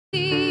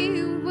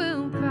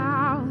will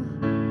bow,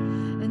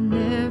 and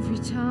every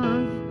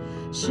tongue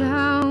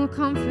shall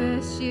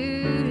confess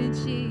you,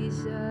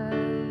 Jesus,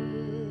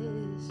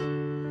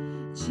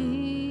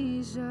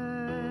 Jesus.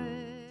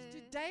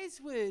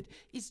 Today's word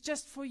is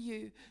just for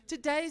you.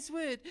 Today's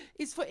word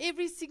is for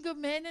every single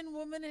man and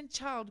woman and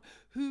child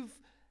who've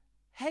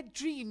had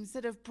dreams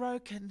that have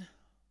broken.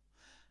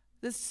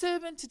 The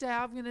sermon today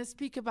I'm going to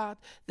speak about,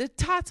 the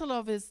title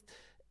of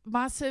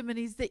my sermon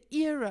is The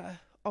Era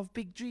of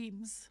Big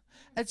Dreams.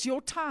 It's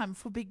your time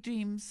for big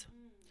dreams.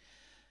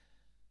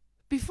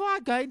 Before I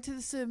go into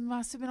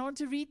my sermon, I want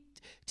to read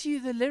to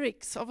you the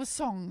lyrics of a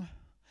song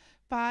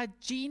by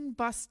Jean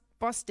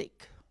Bostic.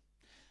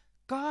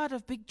 God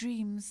of big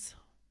dreams.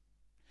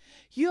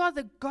 You are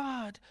the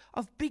God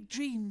of big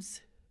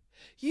dreams.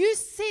 You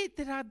said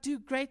that I do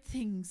great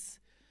things.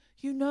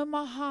 You know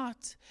my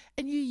heart,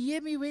 and you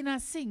hear me when I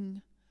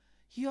sing.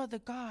 You are the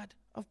God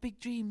of big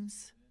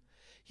dreams.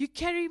 You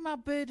carry my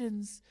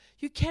burdens.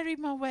 You carry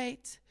my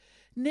weight.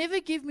 Never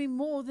give me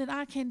more than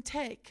I can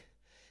take.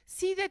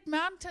 See that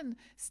mountain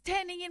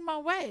standing in my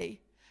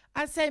way?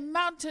 I say,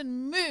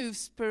 mountain, move,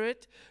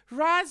 spirit.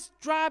 Rise,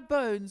 dry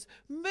bones.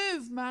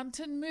 Move,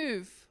 mountain,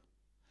 move.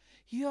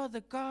 You are the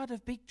God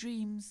of big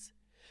dreams.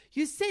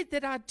 You said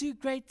that I do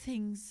great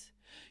things.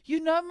 You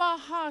know my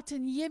heart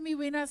and hear me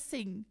when I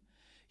sing.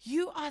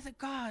 You are the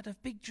God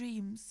of big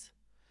dreams.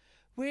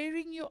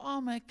 Wearing your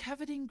armor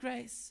covered in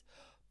grace,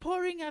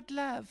 pouring out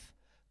love,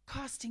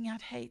 casting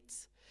out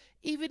hate.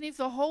 Even if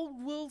the whole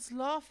world's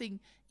laughing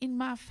in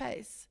my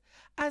face,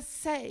 I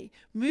say,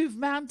 move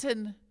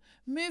mountain,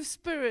 move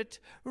spirit,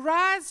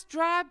 rise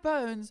dry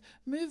bones,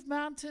 move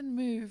mountain,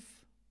 move.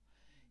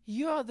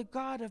 You are the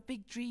God of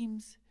big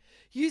dreams.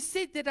 You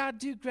said that I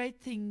do great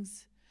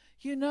things.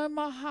 You know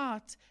my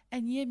heart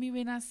and hear me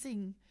when I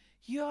sing.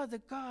 You are the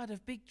God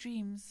of big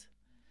dreams.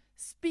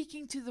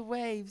 Speaking to the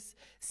waves,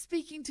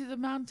 speaking to the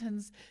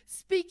mountains,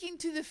 speaking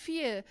to the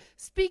fear,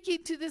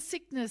 speaking to the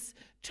sickness,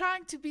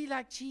 trying to be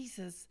like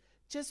Jesus.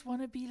 Just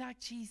want to be like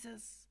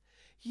Jesus.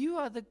 You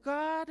are the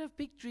God of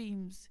big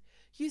dreams.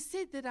 You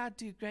said that I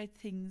do great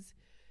things.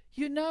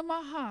 You know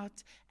my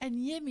heart and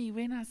hear me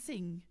when I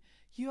sing.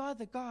 You are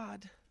the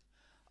God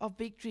of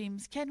big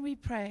dreams. Can we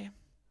pray?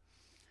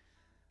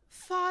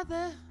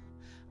 Father,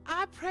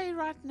 I pray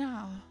right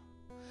now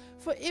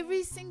for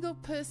every single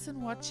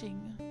person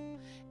watching,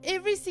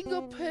 every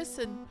single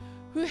person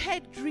who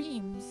had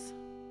dreams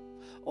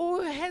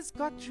or who has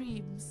got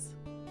dreams,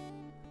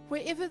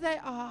 wherever they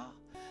are,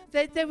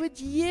 that they would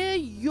hear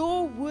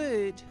your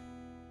word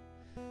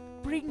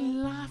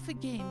bring life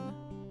again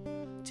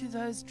to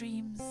those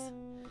dreams.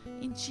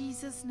 In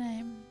Jesus'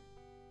 name.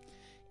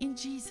 In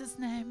Jesus'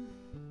 name.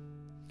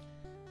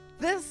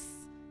 This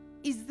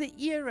is the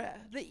era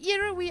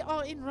we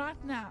are in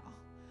right now.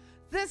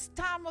 This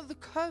time of the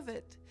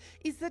COVID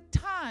is the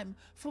time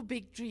for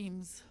big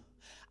dreams.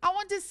 I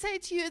want to say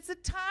to you, it's a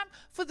time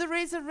for the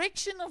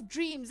resurrection of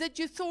dreams that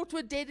you thought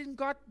were dead and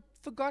got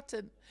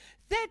forgotten.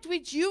 That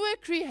which you were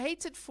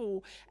created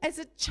for as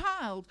a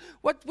child.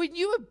 When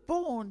you were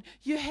born,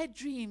 you had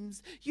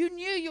dreams. You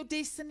knew your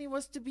destiny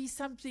was to be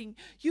something.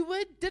 You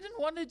didn't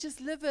want to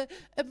just live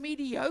a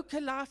mediocre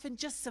life and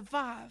just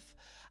survive.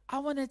 I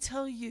want to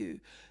tell you,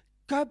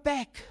 go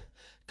back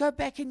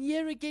and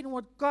hear again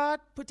what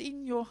God put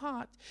in your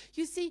heart.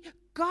 You see,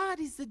 God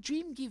is the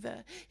dream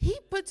giver. He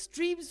puts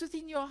dreams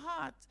within your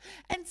heart.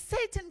 And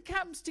Satan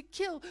comes to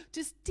kill,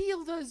 to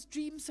steal those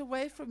dreams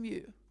away from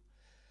you.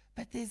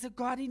 But there's a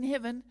God in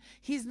heaven.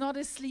 He's not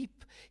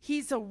asleep.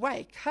 He's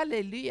awake.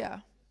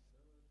 Hallelujah.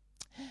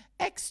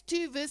 Acts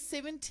 2 verse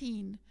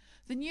 17.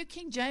 The New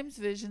King James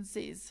Version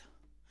says,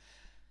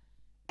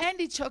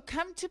 and it shall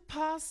come to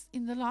pass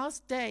in the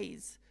last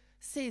days,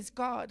 says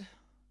God,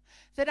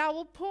 that I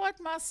will pour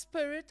out my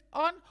spirit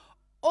on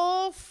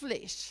all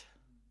flesh.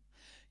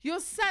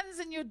 Your sons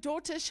and your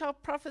daughters shall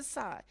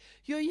prophesy.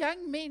 Your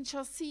young men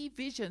shall see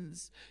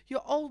visions.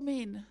 Your old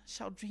men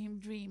shall dream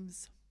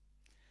dreams.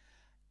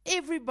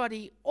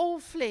 Everybody, all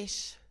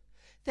flesh,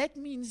 that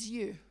means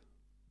you.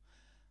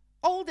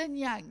 Old and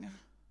young,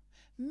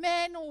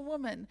 man or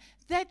woman,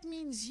 that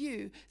means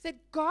you.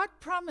 That God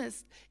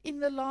promised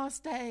in the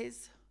last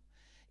days.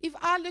 If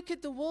I look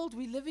at the world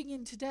we're living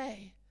in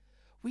today,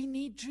 we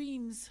need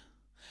dreams.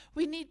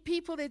 We need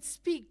people that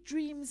speak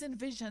dreams and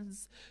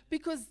visions,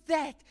 because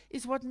that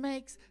is what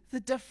makes the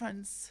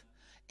difference.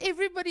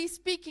 Everybody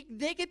speaking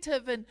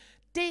negative and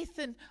death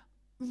and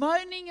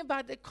moaning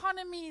about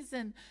economies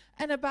and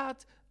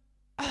about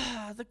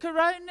the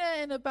corona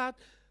and about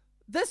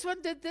this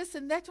one did this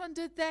and that one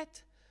did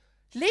that.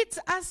 Let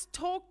us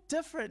talk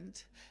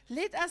different.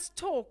 Let us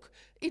talk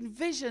in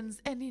visions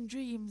and in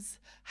dreams.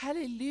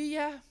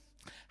 Hallelujah.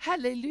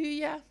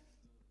 Hallelujah.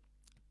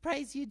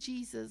 Praise you,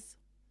 Jesus.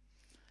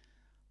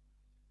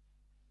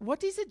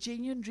 What is a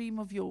genuine dream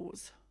of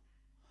yours?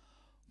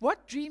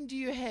 What dream do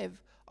you have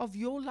of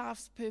your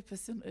life's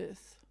purpose on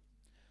earth?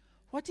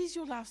 What is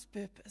your life's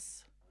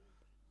purpose?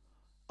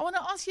 I want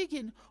to ask you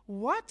again,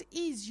 what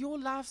is your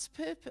life's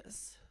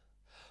purpose?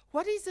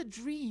 What is a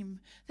dream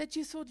that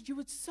you thought you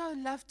would so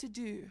love to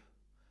do?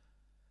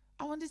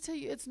 I want to tell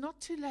you, it's not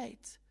too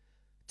late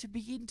to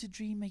begin to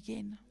dream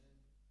again.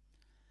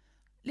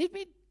 Let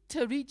me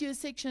read you a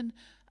section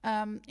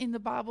in the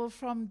Bible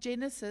from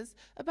Genesis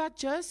about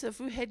Joseph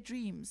who had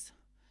dreams.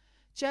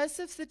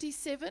 Joseph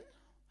 37,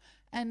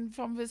 and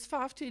from verse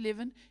 5 to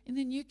 11 in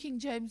the New King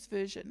James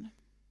Version.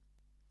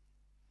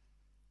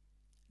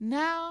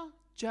 Now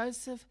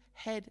Joseph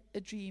had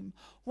a dream.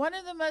 One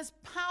of the most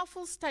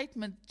powerful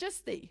statements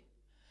just there.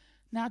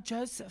 Now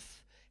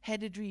Joseph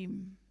had a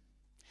dream.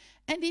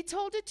 And he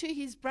told it to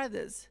his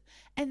brothers,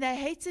 and they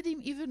hated him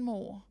even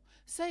more.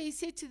 So he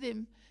said to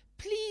them,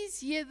 please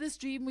hear this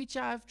dream which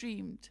I have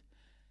dreamed.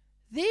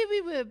 There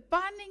we were,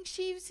 binding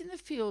sheaves in the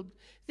field.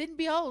 Then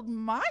behold,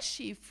 my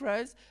sheaf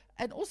rose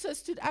and also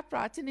stood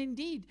upright. And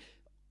indeed,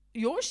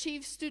 your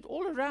sheaf stood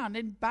all around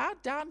and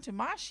bowed down to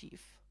my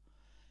sheaf.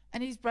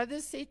 And his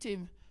brothers said to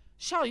him,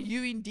 shall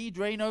you indeed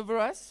reign over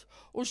us?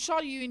 Or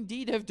shall you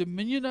indeed have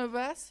dominion over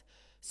us?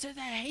 So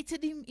they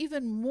hated him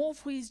even more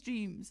for his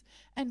dreams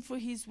and for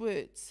his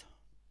words.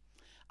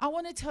 I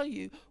want to tell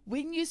you,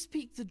 when you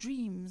speak the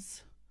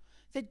dreams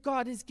that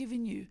God has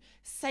given you,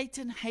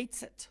 Satan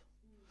hates it.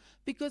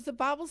 Because the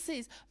Bible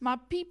says, my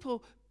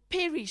people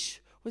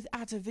perish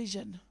without a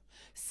vision.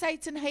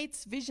 Satan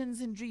hates visions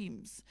and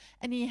dreams.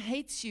 And he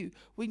hates you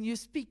when you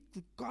speak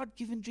the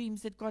God-given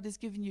dreams that God has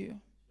given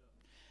you.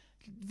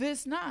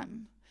 Verse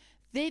 9.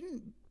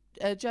 Then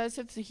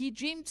Joseph, he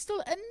dreamed still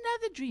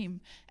another dream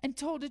and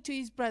told it to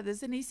his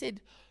brothers. And he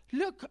said,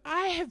 look,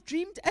 I have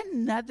dreamed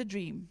another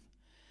dream.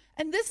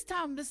 And this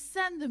time the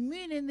sun, the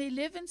moon, and the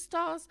 11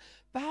 stars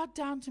bowed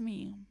down to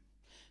me.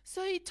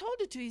 So he told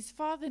it to his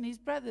father and his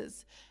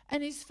brothers.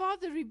 And his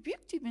father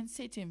rebuked him and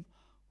said to him,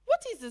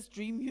 what is this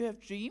dream you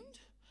have dreamed?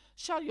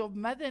 Shall your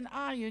mother and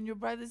I and your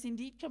brothers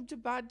indeed come to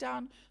bow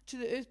down to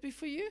the earth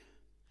before you?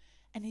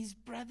 And his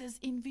brothers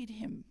envied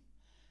him.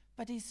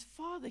 But his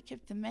father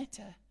kept the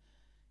matter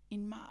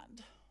in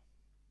mind.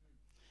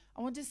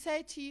 I want to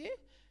say to you,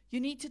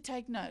 you need to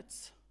take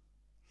notes.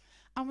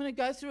 I'm going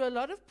to go through a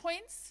lot of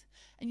points,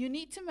 and you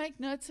need to make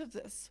notes of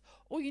this.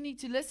 Or you need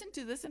to listen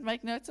to this and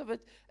make notes of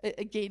it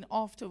again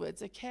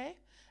afterwards, okay?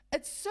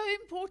 It's so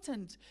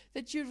important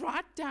that you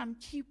write down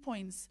key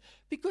points,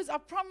 because I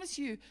promise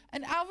you,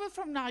 an hour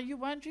from now, you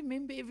won't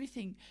remember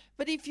everything.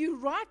 But if you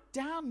write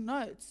down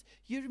notes,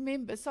 you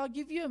remember. So I'll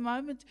give you a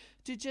moment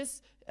to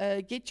just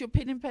get your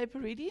pen and paper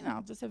ready, and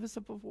I'll just have a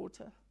sip of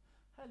water.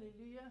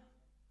 Hallelujah.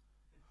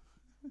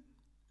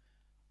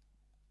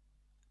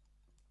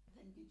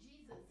 Thank you,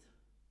 Jesus.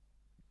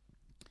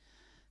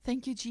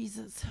 Thank you,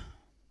 Jesus.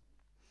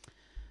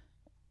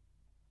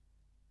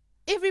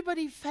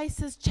 Everybody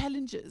faces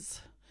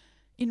challenges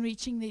in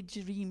reaching their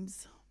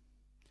dreams.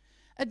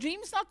 A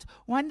dream's not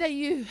one day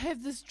you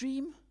have this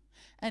dream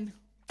and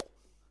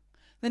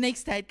the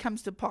next day it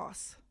comes to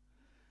pass.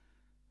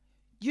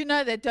 You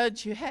know that,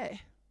 don't you?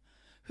 Hey,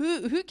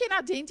 who can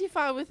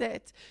identify with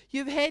that?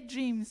 You've had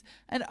dreams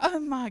and oh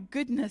my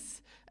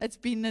goodness, it's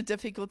been a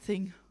difficult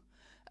thing.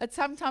 It's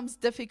sometimes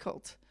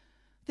difficult.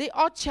 There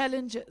are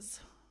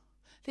challenges.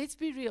 Let's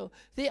be real.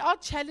 There are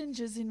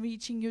challenges in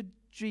reaching your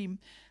dream.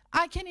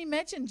 I can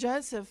imagine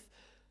Joseph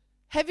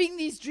having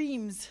these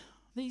dreams.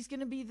 He's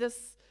going to be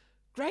this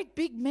great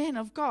big man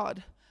of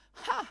God.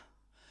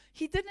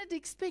 He didn't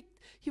expect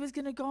he was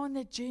going to go on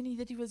that journey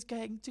that he was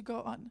going to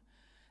go on.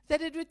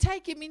 That it would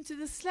take him into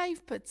the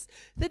slave pits.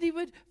 That he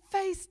would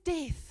face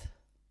death.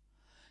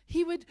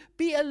 He would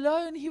be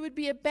alone. He would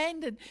be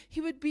abandoned.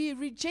 He would be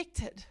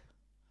rejected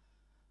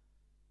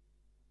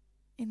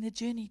in the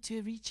journey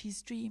to reach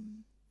his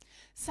dream.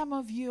 Some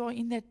of you are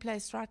in that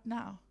place right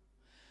now.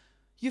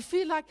 You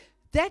feel like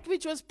that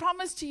which was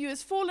promised to you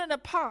has fallen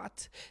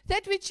apart.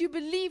 That which you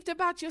believed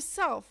about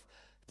yourself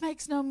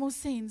makes no more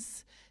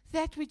sense.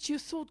 That which you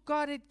thought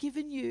God had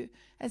given you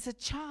as a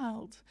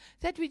child,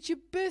 that which you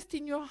birthed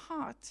in your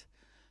heart,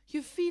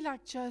 you feel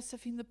like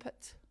Joseph in the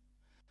pit,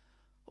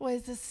 or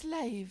as a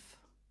slave,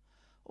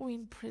 or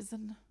in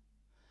prison.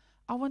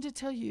 I want to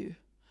tell you,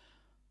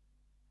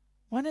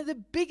 one of the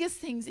biggest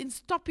things in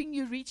stopping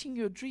you reaching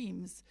your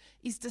dreams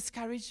is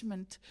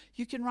discouragement.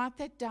 You can write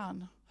that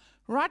down.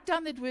 Write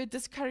down that word,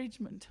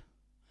 discouragement.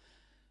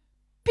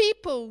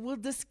 People will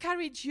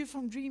discourage you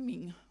from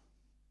dreaming.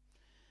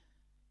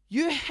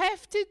 You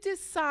have to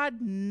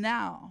decide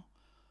now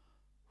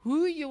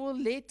who you will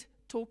let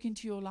talk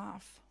into your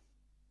life.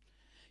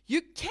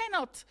 You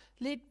cannot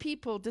let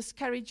people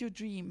discourage your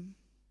dream.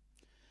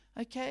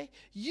 Okay?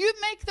 You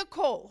make the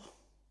call.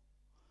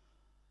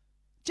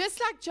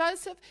 Just like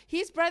Joseph,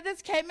 his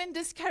brothers came and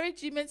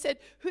discouraged him and said,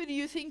 who do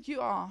you think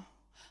you are?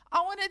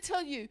 I want to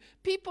tell you,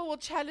 people will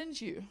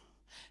challenge you.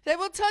 They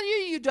will tell you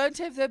you don't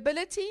have the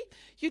ability,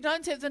 you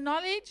don't have the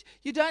knowledge,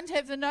 you don't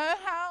have the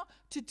know-how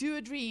to do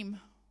a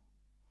dream.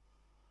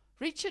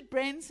 Richard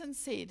Branson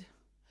said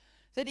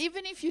that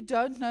even if you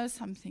don't know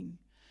something,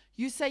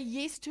 you say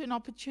yes to an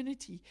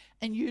opportunity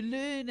and you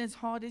learn as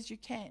hard as you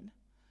can.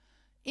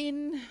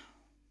 In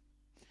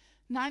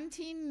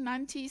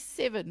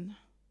 1997,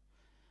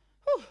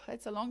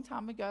 that's a long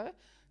time ago,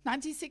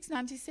 96,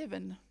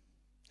 97,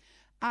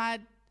 I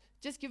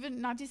just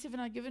given 97,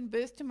 I'd given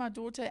birth to my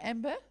daughter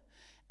Amber,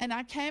 and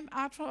I came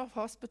out from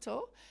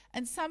hospital,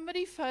 and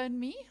somebody phoned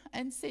me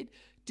and said,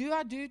 do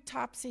I do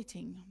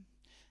typesetting?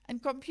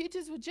 And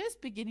computers were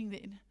just beginning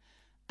then.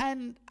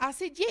 And I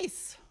said,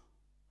 yes,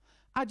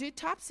 I do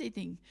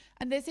typesetting.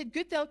 And they said,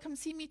 good, they'll come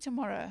see me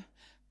tomorrow.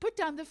 Put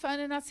down the phone,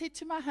 and I said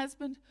to my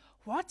husband,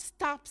 what's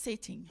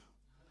typesetting?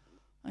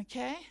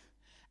 Okay?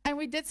 And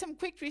we did some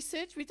quick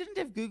research. We didn't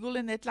have Google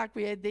and that like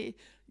we had there.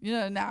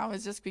 Now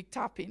it's just quick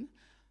typing.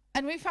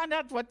 And we found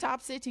out what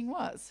typesetting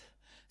was.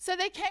 So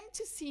they came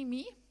to see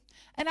me,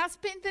 and I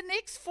spent the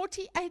next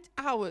 48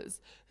 hours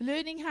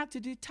learning how to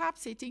do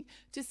typesetting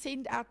to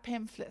send out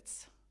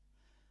pamphlets.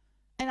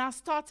 And I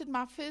started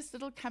my first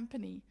little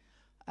company.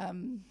 I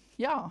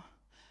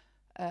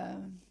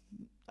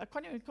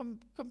can't even,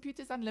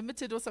 Computers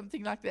Unlimited or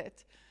something like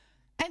that.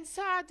 And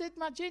so I did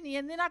my journey,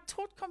 and then I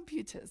taught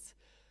computers.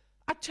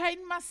 I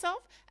trained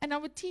myself, and I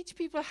would teach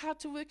people how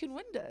to work in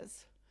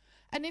Windows.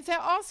 And if they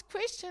asked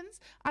questions,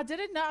 I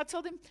didn't know, I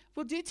told them,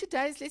 we'll do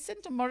today's lesson,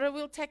 tomorrow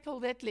we'll tackle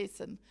that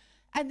lesson.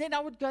 And then I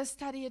would go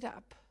study it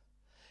up.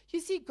 You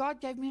see, God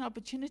gave me an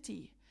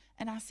opportunity,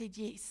 and I said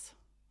yes.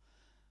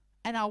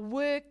 And I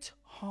worked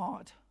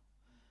hard.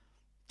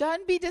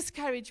 Don't be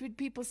discouraged when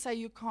people say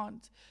you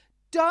can't.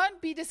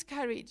 Don't be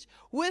discouraged.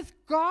 With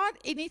God,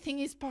 anything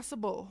is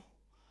possible.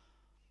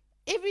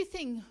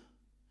 Everything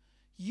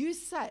you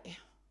say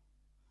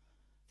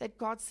that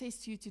God says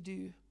to you to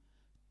do,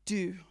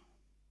 do.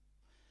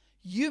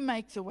 You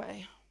make the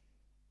way.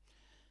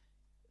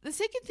 The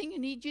second thing you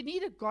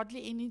need a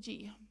godly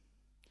energy.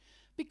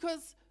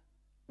 Because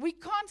we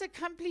can't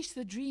accomplish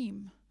the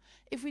dream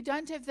if we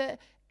don't have the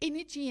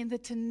energy and the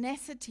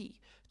tenacity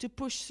to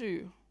push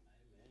through.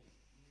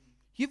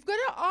 You've got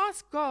to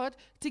ask God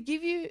to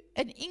give you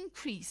an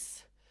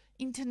increase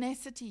in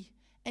tenacity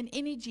and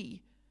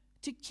energy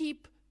to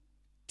keep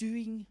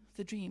doing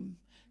the dream,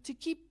 to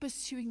keep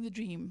pursuing the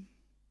dream.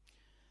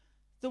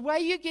 The way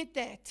you get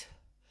that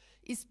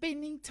is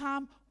spending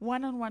time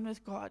one-on-one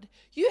with God.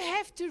 You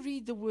have to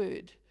read the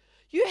Word.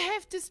 You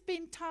have to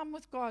spend time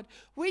with God.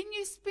 When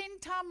you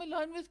spend time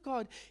alone with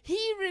God, He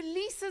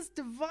releases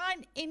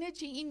divine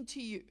energy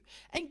into you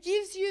and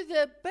gives you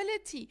the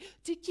ability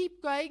to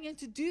keep going and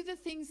to do the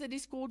things that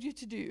He's called you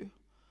to do.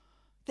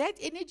 That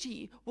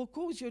energy will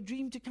cause your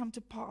dream to come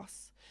to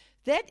pass.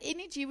 That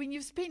energy, when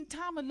you've spent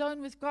time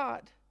alone with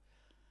God,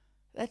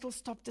 that will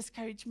stop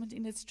discouragement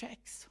in its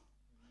tracks.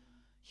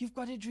 You've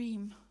got a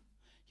dream.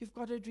 You've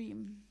got a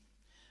dream.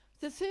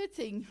 The third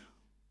thing,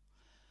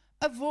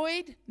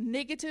 avoid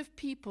negative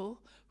people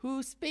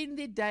who spend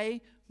their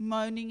day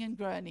moaning and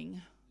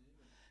groaning.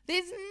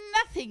 There's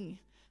nothing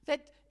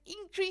that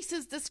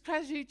increases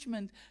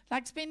discouragement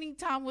like spending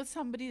time with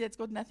somebody that's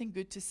got nothing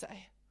good to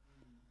say.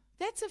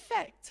 That's a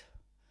fact.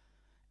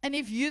 And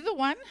if you're the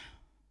one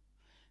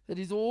that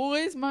is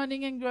always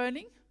moaning and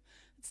groaning,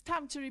 it's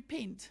time to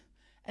repent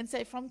and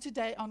say, from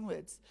today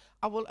onwards,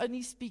 I will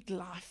only speak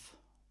life.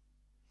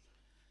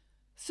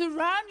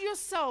 Surround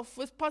yourself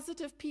with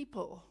positive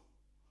people.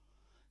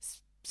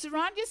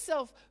 Surround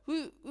yourself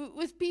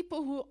with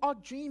people who are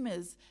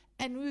dreamers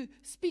and who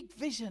speak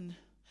vision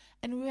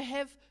and who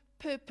have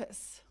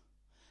purpose.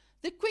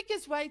 The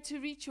quickest way to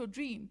reach your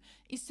dream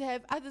is to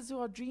have others who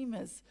are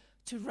dreamers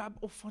to rub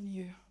off on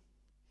you. Amen.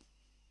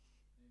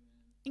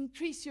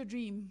 Increase your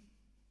dream.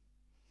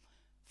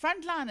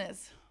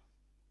 Frontliners,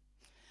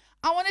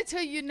 I want to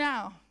tell you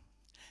now,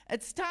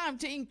 it's time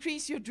to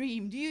increase your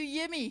dream. Do you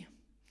hear me?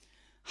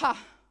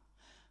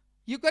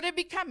 You've got to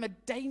become a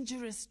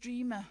dangerous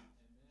dreamer.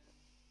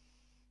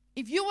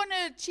 If you want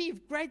to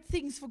achieve great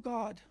things for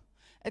God,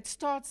 it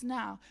starts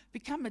now.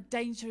 Become a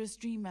dangerous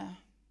dreamer.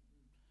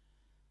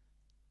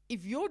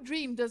 If your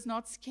dream does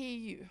not scare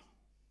you,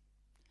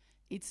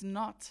 it's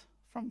not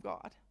from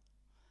God.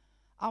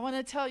 I want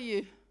to tell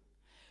you,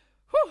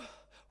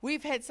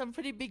 we've had some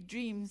pretty big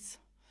dreams.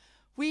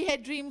 We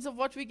had dreams of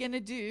what we're going to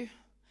do,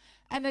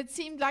 and it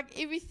seemed like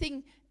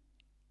everything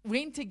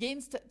went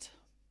against it.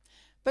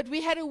 But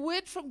we had a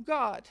word from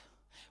God.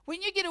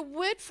 When you get a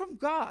word from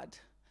God,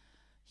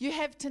 you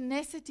have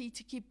tenacity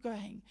to keep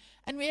going.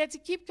 And we had to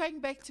keep going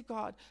back to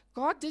God.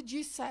 God, did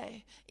you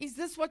say? Is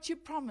this what you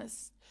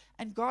promised?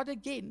 And God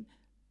again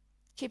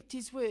kept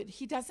His word.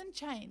 He doesn't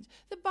change.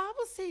 The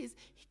Bible says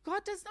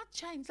God does not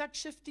change like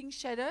shifting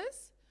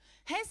shadows.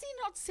 Has He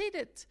not said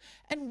it?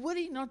 And will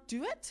He not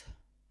do it?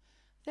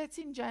 That's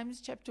in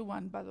James chapter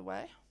 1, by the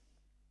way.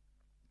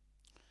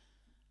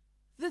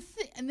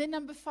 And then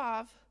number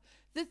 5,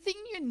 the thing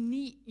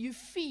you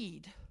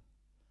feed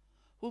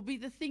will be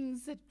the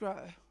things that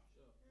grow.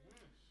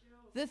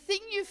 The thing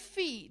you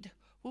feed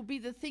will be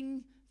the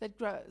thing that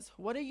grows.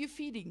 What are you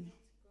feeding?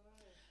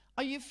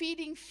 Are you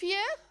feeding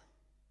fear?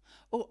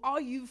 Or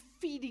are you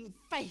feeding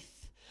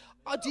faith?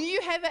 Or do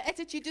you have an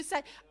attitude to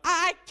say,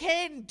 I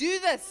can do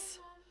this?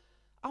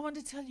 I want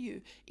to tell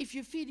you, if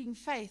you're feeding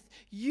faith,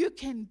 you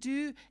can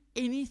do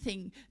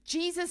anything.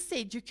 Jesus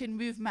said you can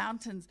move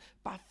mountains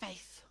by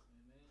faith.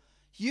 Amen.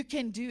 You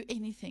can do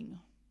anything.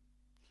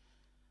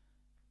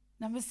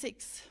 Number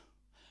 6,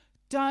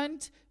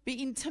 Don't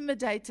be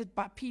intimidated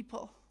by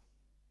people.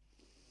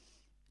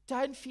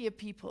 Don't fear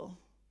people.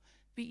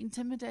 Be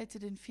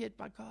intimidated and feared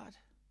by God.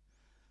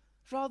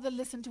 Rather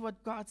listen to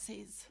what God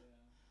says.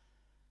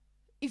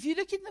 If you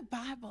look in the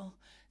Bible,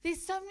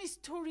 there's so many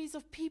stories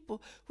of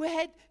people who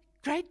had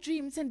great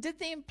dreams and did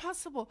the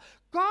impossible.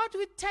 God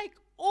would take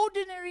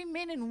ordinary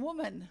men and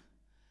women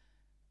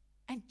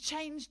and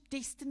change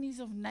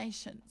destinies of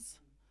nations.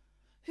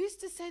 Who's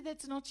to say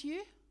that's not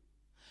you?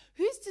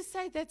 Who's to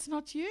say that's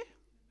not you?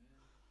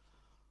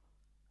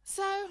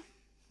 So,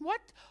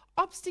 what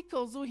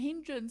obstacles or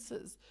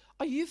hindrances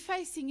are you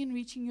facing in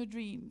reaching your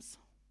dreams?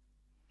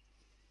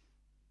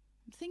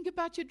 Think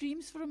about your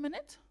dreams for a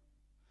minute.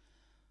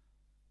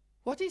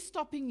 What is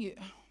stopping you?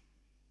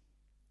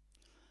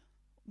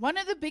 One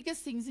of the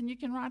biggest things, and you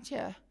can write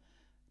here,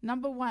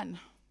 number 1,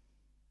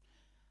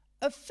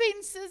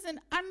 offenses and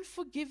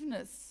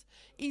unforgiveness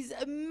is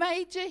a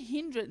major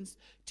hindrance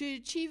to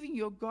achieving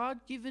your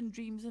God-given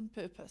dreams and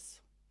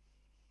purpose.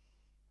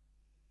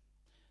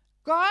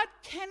 God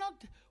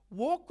cannot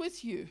walk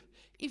with you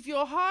if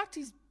your heart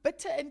is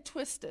bitter and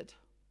twisted.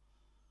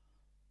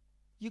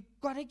 You've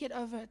got to get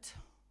over it.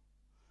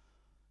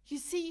 You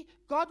see,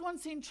 God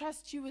wants to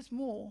entrust you with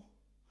more.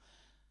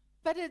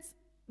 But it's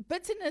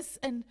bitterness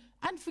and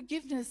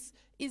unforgiveness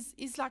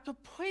is like a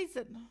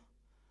poison.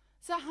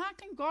 So how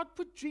can God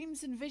put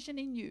dreams and vision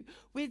in you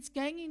where it's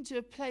going into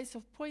a place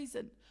of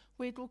poison,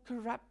 where it will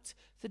corrupt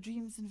the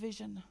dreams and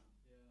vision?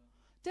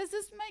 Yeah. Does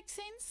this make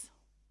sense?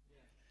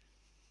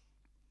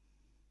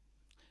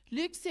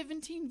 Yeah. Luke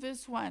 17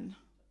 verse 1.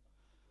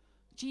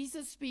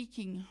 Jesus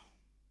speaking.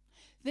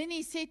 Then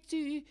he said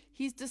to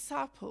his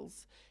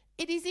disciples,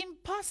 "It is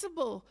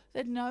impossible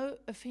that no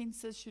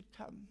offenses should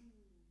come."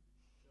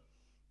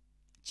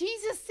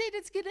 Jesus said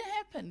it's going to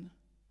happen.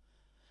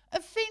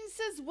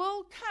 Offenses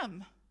will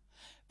come.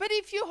 But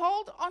if you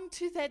hold on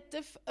to that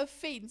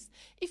offense,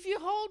 if you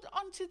hold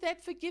on to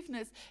that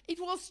forgiveness, it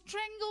will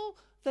strangle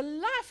the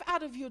life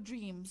out of your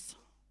dreams.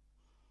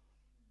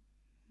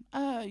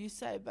 Oh, you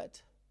say,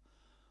 but,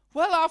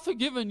 well, I've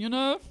forgiven, you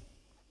know.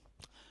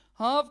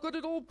 I've got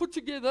it all put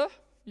together.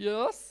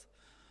 Yes.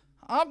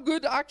 I'm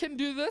good. I can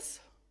do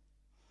this.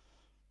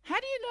 How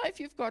do you know if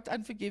you've got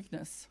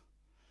unforgiveness?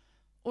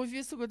 Or if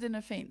you've still got an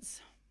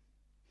offense?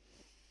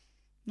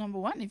 Number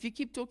 1, if you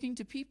keep talking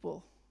to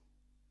people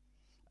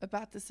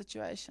about the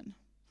situation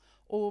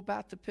or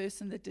about the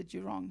person that did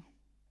you wrong.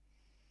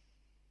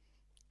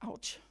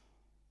 Ouch.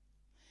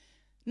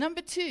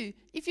 Number 2,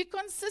 if you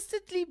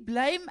consistently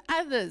blame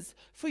others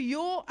for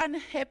your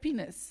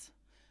unhappiness,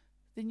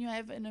 then you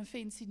have an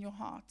offense in your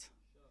heart.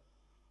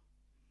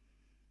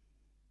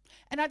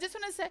 And I just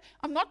want to say,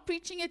 I'm not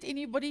preaching at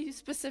anybody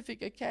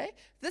specific, okay?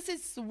 This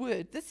is the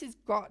word. This is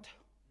God.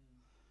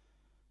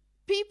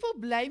 People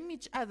blame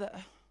each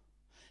other.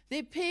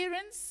 Their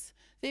parents,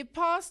 their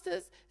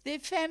pastors, their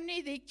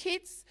family, their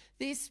kids,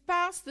 their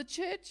spouse, the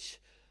church,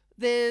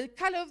 the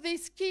color of their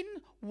skin,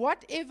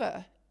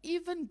 whatever,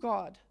 even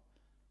God,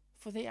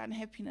 for their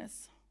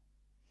unhappiness.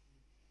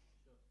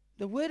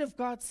 The Word of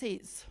God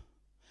says,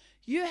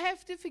 you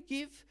have to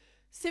forgive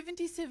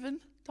 77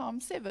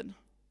 times 7.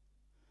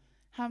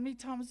 How many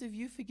times have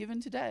you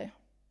forgiven today?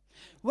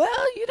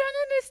 Well, you don't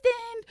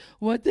understand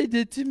what they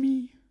did to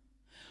me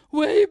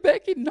way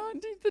back in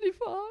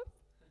 1935.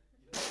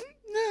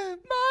 My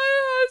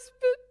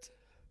husband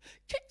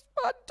kicked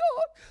my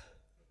dog.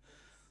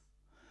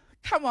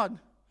 Come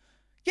on.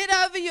 Get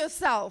over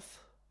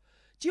yourself.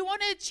 Do you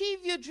want to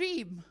achieve your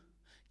dream?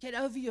 Get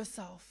over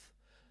yourself.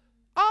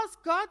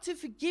 Ask God to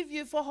forgive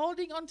you for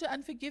holding on to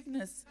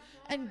unforgiveness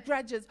and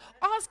grudges.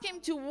 Ask Him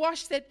to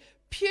wash that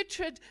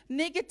putrid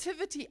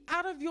negativity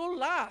out of your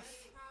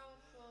life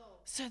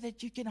so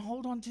that you can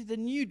hold on to the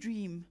new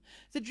dream,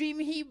 the dream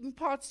He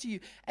imparts to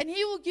you. And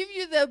He will give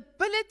you the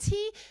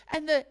ability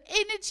and the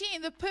energy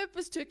and the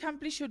purpose to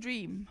accomplish your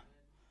dream.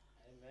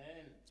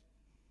 Amen.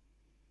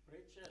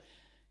 Preach it.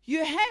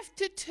 You have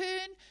to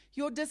turn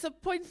your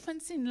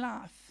disappointments in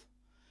life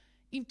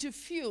into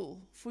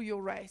fuel for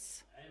your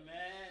race.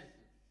 Amen.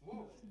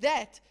 Woo.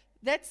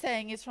 That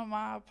saying is from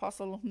our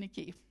apostle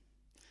Nikki.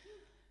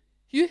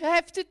 You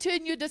have to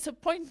turn your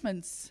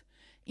disappointments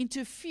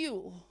into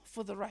fuel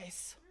for the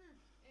race.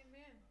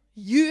 Amen.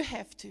 You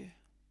have to.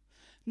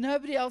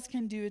 Nobody else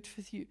can do it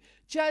with you.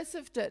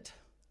 Joseph did.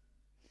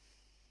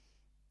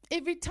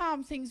 Every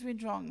time things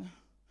went wrong,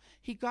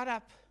 he got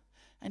up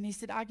and he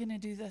said, I'm going to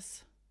do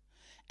this.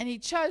 And he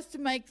chose to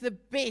make the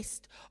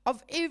best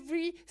of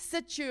every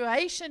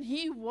situation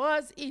he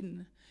was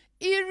in,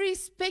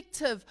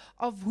 irrespective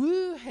of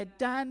who had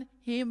done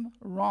him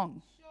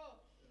wrong.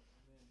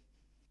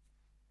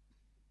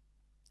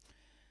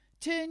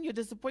 Turn your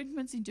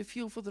disappointments into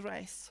fuel for the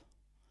race.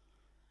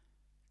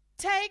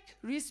 Take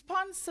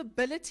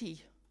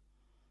responsibility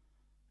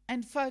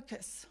and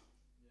focus.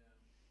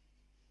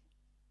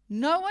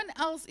 No one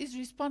else is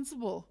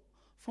responsible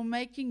for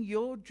making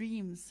your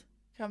dreams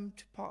come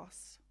to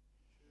pass.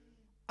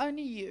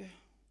 Only you.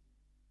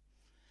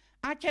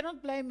 I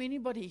cannot blame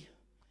anybody.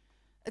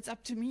 It's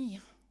up to me.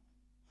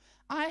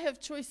 I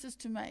have choices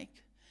to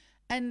make.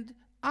 And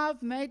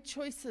I've made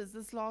choices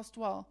this last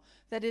while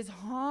that is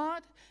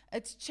hard,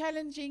 it's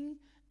challenging,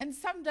 and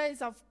some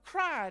days I've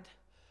cried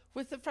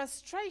with the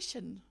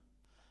frustration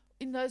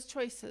in those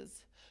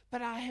choices.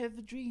 But I have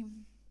a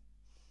dream.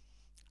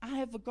 I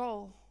have a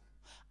goal.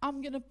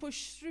 I'm going to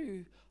push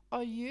through.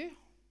 Are you?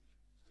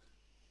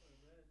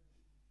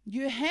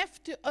 You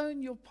have to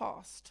own your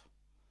past.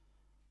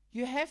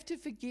 You have to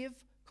forgive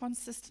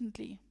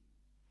consistently.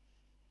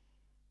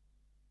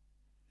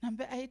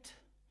 Number 8,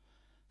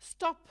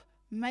 stop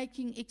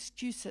making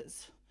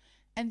excuses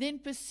and then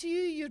pursue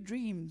your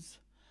dreams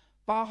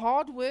by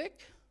hard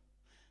work,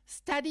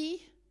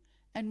 study,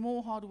 and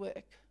more hard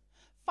work.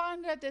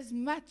 Find out as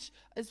much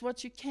as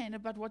what you can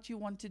about what you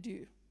want to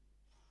do.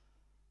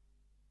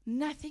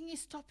 Nothing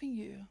is stopping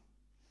you.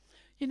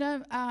 You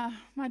know,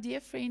 my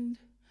dear friend,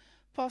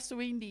 Pastor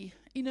Wendy,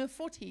 in her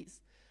 40s,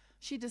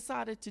 she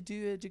decided to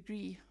do a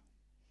degree.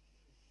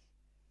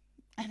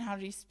 And I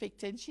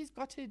respect her, and she's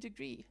got her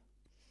degree.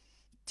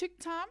 Took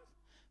time,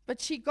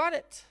 but she got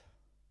it.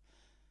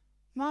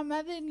 My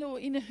mother-in-law,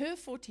 in her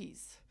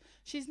 40s,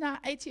 she's now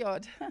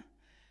 80-odd,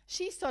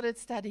 she started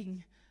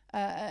studying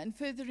and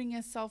furthering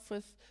herself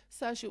with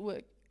social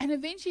work. And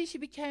eventually she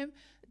became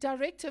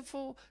director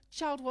for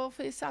Child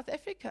Welfare South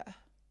Africa.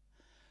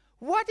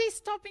 What is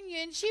stopping you?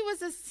 And she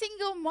was a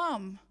single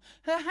mom.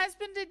 Her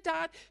husband had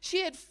died.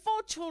 She had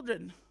 4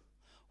 children.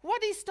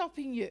 What is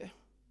stopping you?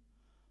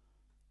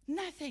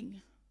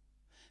 Nothing.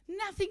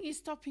 Nothing is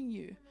stopping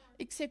you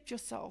except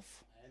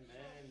yourself.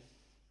 Amen.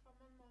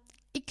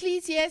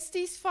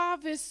 Ecclesiastes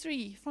 5 verse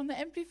 3 from the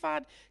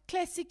Amplified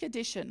Classic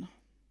Edition.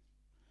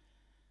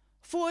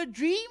 For a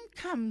dream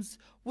comes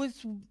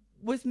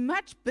with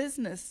much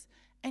business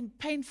and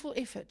painful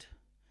effort,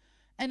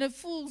 and a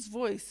fool's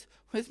voice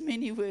with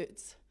many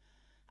words.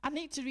 I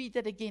need to read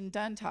that again,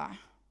 don't I?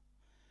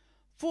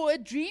 For a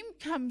dream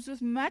comes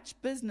with much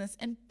business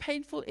and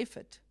painful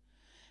effort,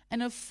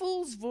 and a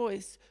fool's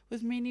voice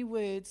with many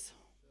words.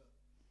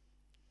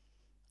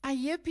 I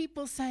hear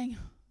people saying,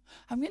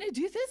 I'm going to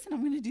do this and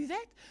I'm going to do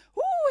that.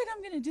 Oh, and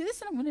I'm going to do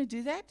this and I'm going to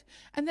do that.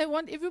 And they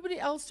want everybody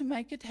else to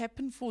make it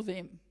happen for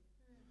them.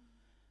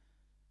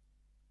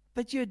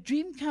 But your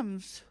dream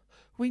comes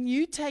when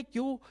you take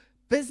your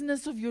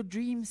business of your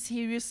dream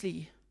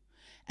seriously.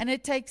 And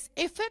it takes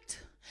effort,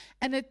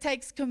 and it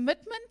takes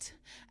commitment,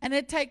 and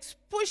it takes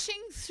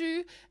pushing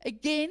through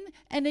again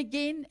and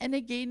again and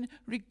again,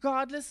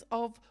 regardless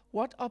of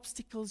what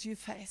obstacles you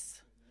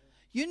face.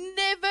 You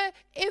never,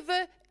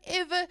 ever,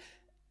 ever,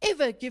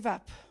 ever give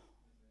up.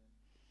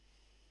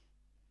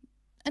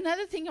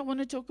 Another thing I want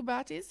to talk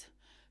about is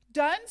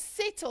don't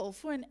settle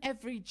for an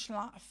average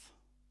life.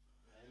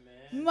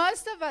 Amen.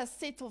 Most of us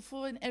settle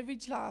for an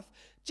average life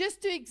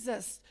just to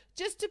exist,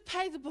 just to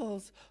pay the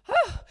bills.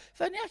 Oh,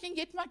 if only I can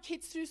get my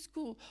kids through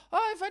school.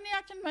 Oh, if only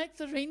I can make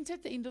the rent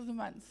at the end of the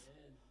month.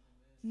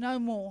 No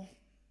more.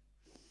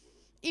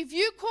 If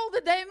you call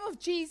the name of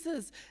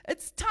Jesus,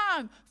 it's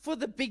time for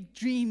the big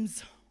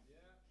dreams.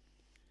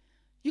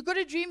 You've got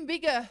to dream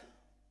bigger.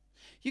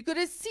 You've got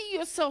to see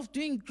yourself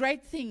doing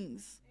great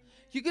things.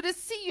 You've got to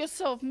see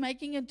yourself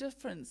making a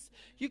difference.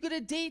 You've got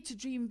to dare to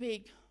dream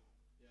big.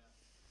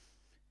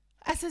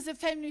 Us as a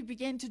family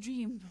began to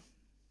dream.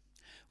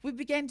 We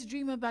began to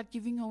dream about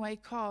giving away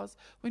cars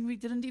when we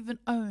didn't even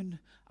own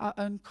our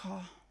own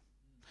car.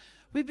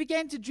 We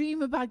began to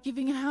dream about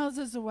giving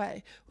houses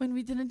away when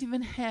we didn't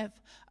even have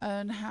our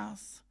own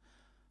house.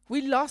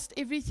 We lost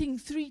everything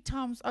 3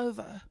 times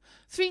over.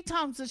 3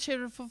 times the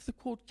sheriff of the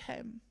court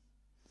came.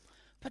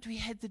 But we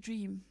had the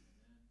dream.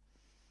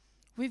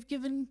 We've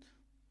given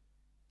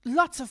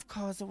lots of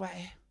cars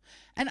away.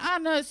 And I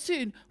know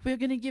soon we're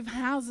going to give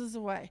houses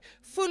away.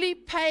 Fully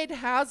paid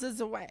houses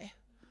away.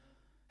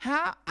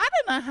 How? I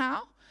don't know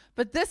how.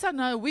 But this I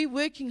know, we're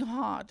working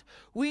hard.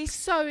 We're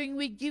sowing,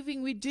 we're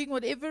giving, we're doing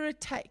whatever it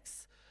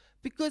takes.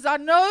 Because I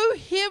know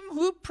him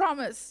who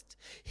promised.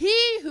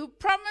 He who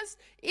promised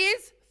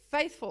is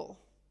faithful.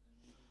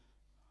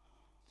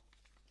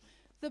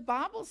 The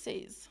Bible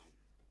says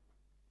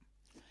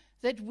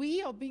that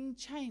we are being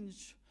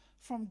changed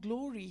from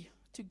glory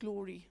to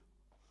glory.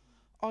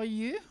 Are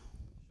you?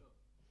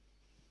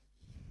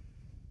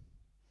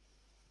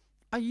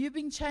 Are you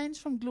being changed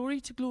from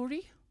glory to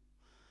glory?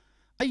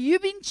 Are you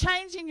being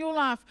changed in your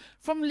life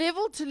from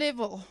level to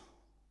level?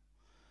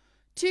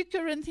 2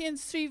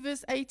 Corinthians 3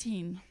 verse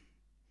 18,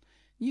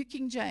 New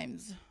King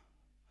James.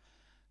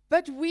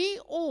 But we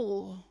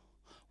all,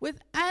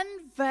 with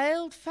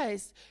unveiled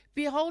face,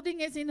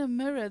 beholding as in a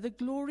mirror the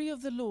glory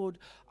of the Lord,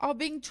 are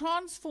being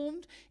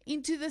transformed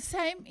into the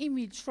same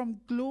image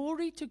from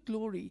glory to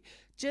glory,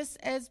 just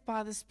as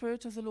by the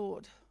Spirit of the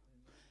Lord.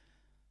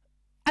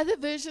 Other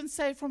versions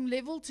say from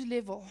level to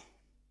level.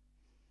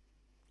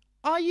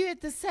 Are you at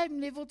the same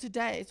level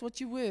today as what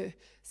you were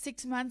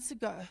 6 months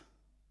ago?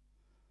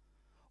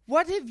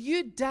 What have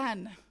you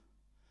done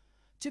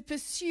to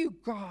pursue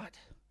God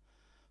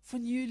for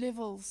new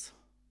levels?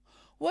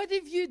 What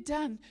have you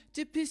done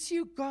to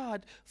pursue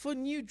God for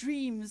new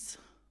dreams?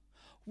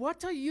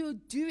 What are you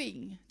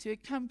doing to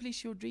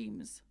accomplish your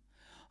dreams?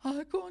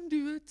 I can't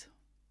do it.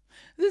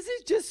 This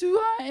is just who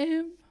I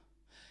am.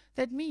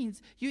 That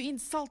means you're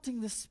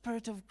insulting the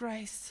Spirit of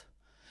grace.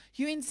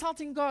 You're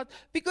insulting God,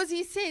 because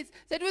He says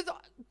that with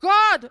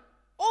God,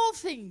 all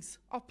things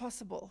are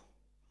possible.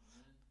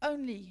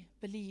 Only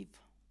believe.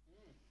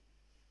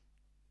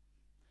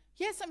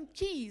 Here's some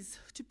keys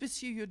to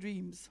pursue your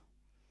dreams.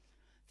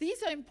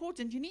 These are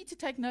important. You need to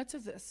take note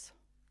of this.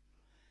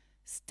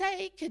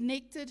 Stay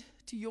connected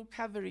to your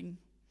covering,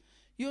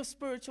 your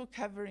spiritual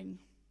covering.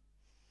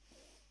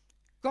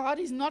 God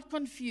is not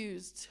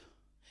confused.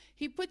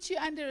 He puts you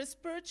under a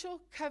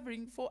spiritual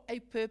covering for a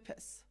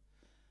purpose.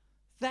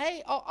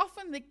 They are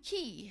often the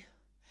key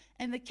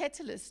and the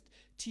catalyst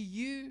to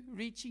you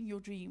reaching your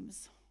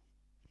dreams.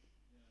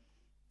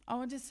 I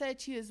want to say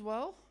to you as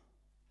well,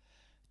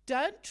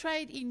 don't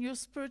trade in your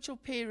spiritual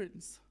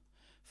parents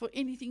for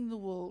anything in the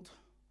world.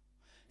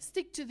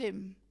 Stick to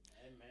them.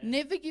 Amen.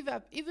 Never give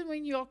up. Even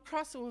when you are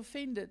cross or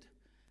offended,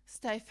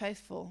 stay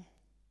faithful.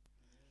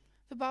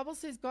 The Bible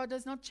says God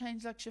does not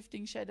change like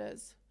shifting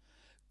shadows.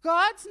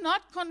 God's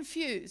not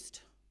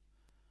confused.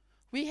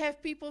 We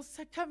have people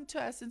come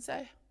to us and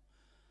say,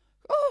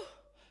 oh,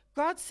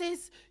 God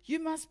says, you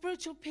my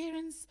spiritual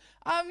parents,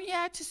 I'm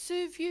here to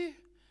serve you.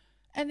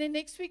 And then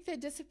next week they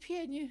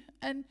disappear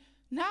and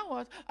now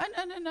what?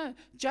 Oh, no.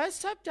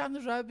 Joseph down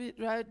the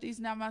road is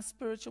now my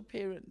spiritual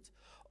parent.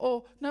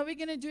 Or, no, we're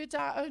going to do it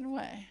our own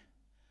way.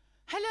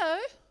 Hello?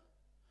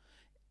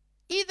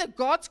 Either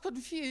God's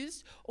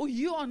confused or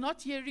you are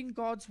not hearing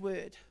God's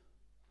word.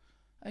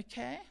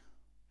 Okay?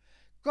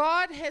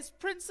 God has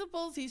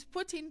principles He's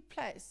put in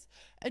place.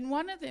 And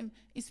one of them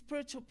is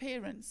spiritual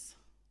parents.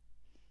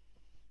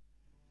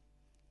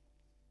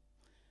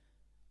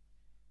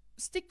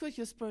 Stick with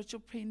your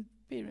spiritual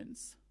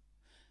parents.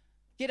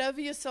 Get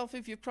over yourself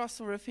if you're cross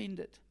or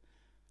offended.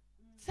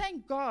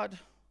 Thank God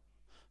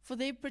for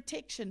their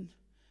protection.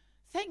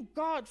 Thank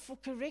God for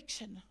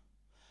correction.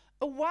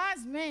 A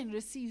wise man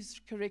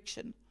receives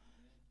correction.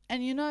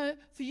 And you know,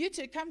 for you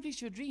to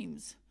accomplish your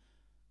dreams,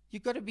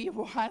 you've got to be a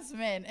wise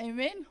man.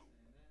 Amen?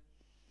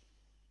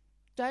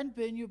 Don't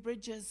burn your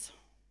bridges.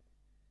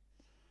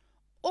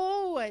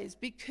 Always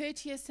be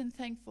courteous and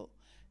thankful.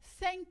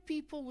 Thank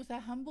people with a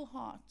humble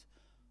heart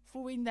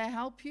for when they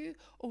help you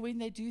or when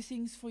they do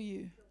things for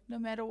you, no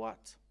matter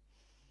what.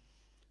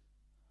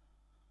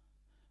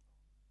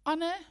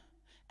 Honor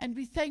and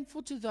be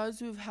thankful to those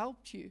who have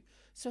helped you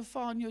so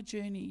far on your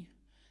journey,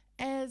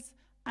 as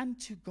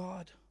unto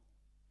God.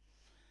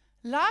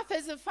 Life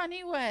has a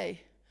funny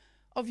way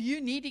of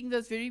you needing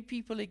those very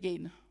people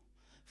again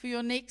for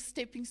your next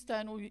stepping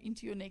stone or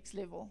into your next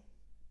level.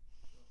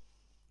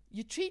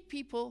 You treat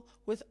people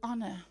with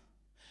honor.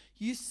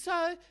 You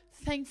sow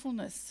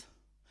thankfulness.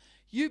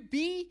 You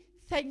be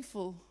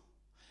thankful,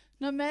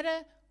 no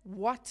matter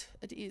what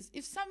it is.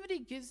 If somebody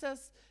gives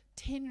us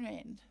 10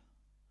 rand,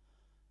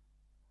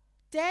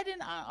 Dad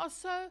and I are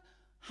so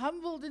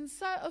humbled and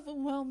so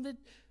overwhelmed that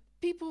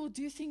people will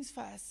do things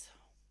for us.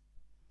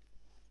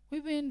 We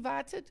were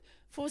invited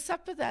for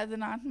supper the other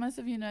night. Most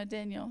of you know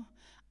Daniel.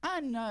 I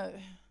know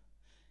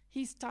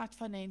he's tight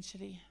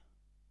financially.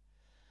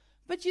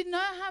 But you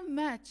know how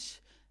much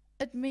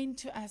it meant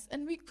to us.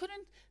 And we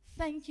couldn't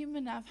thank him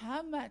enough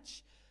how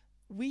much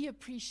we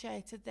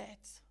appreciated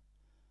that.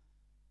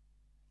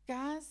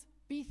 Guys,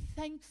 be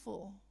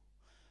thankful.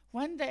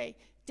 One day,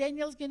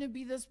 Daniel's going to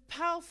be this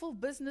powerful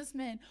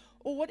businessman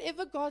or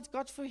whatever God's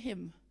got for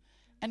him.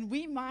 And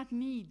we might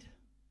need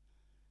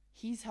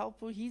his help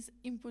or his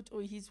input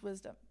or his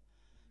wisdom.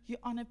 You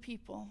honor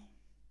people.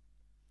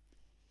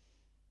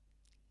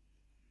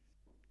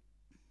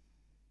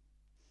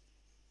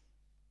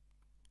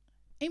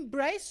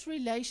 Embrace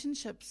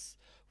relationships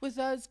with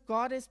those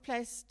God has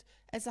placed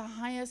as a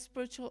higher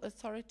spiritual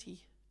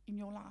authority in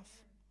your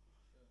life.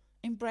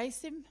 Embrace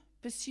them,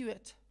 pursue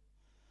it.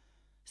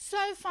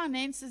 Sow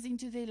finances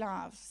into their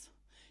lives,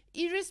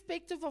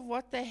 irrespective of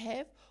what they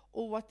have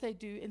or what they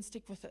do, and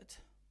stick with it.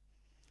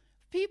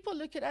 People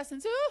look at us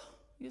and say, oh,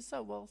 you're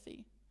so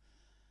wealthy.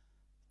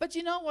 But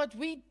you know what?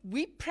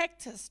 We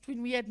practiced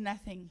when we had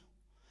nothing.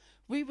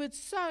 We would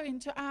sow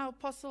into our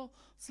apostle's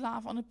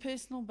life on a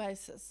personal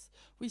basis.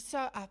 We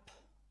sow up.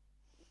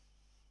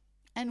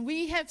 And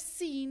we have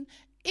seen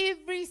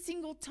every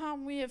single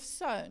time we have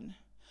sown,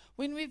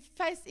 when we've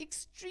faced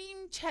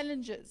extreme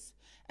challenges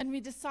and we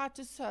decide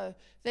to sow,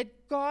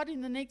 that God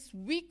in the next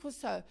week or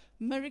so,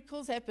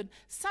 miracles happen.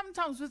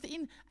 Sometimes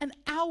within an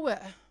hour,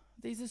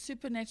 there's a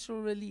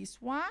supernatural release.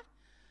 Why?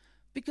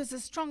 Because a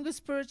stronger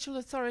spiritual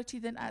authority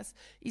than us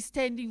is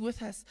standing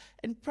with us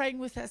and praying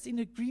with us in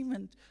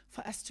agreement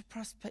for us to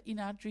prosper in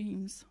our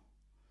dreams.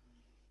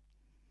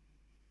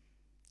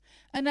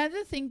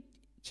 Another thing,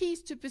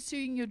 keys to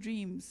pursuing your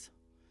dreams.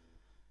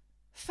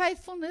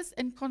 Faithfulness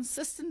and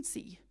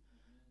consistency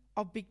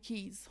are big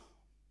keys.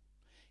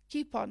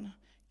 Keep on.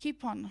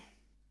 Keep on.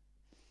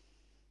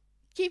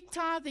 Keep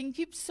tithing,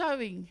 keep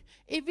sowing.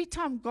 Every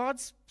time God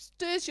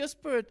stirs your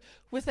spirit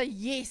with a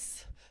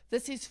yes,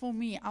 this is for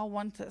me, I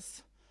want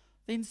this,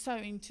 then sow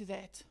into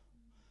that.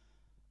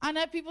 I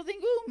know people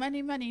think, ooh,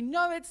 money, money.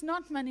 No, it's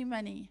not money,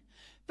 money.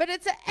 But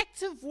it's an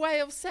active way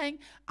of saying,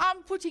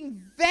 I'm putting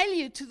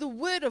value to the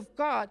word of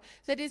God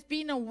that has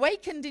been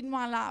awakened in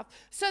my life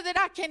so that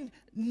I can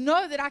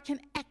know that I can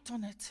act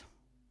on it.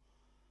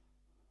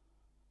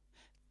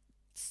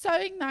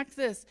 Sowing like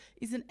this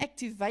is an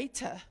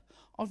activator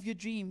of your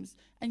dreams,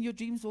 and your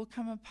dreams will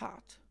come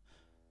apart.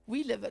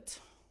 We live it.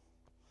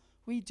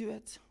 We do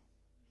it.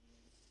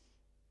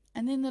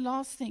 And then the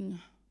last thing,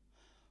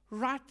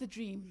 write the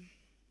dream.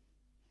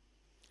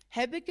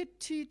 Habakkuk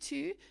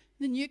 2:2,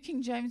 the New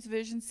King James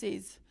Version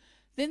says,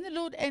 Then the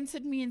Lord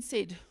answered me and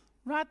said,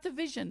 Write the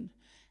vision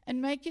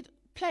and make it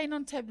plain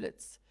on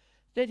tablets,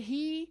 that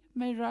he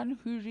may run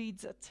who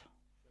reads it.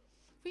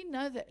 We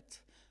know that.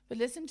 But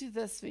listen to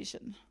this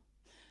version.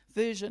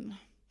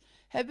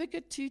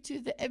 Habakkuk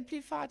 2:2, the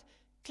Amplified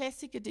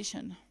Classic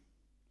Edition.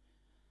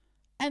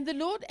 And the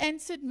Lord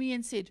answered me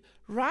and said,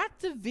 Write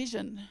the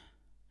vision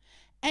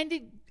and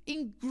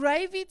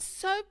engrave it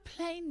so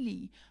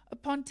plainly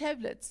upon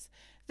tablets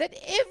that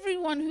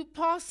everyone who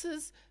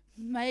passes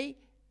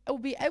will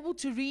be able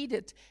to read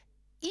it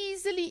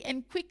easily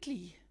and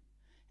quickly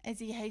as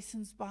he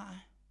hastens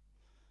by.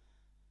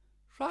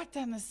 Write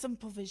down a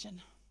simple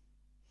vision.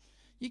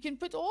 You can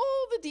put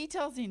all the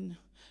details in,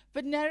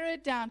 but narrow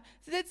it down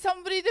so that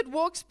somebody that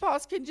walks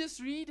past can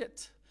just read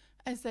it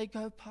as they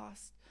go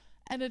past.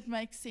 And it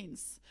makes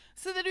sense.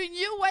 So that when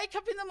you wake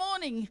up in the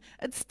morning,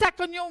 it's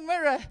stuck on your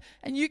mirror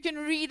and you can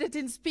read it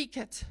and speak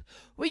it.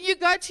 When you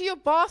go to your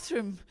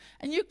bathroom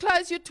and you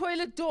close your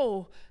toilet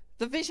door,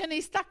 the vision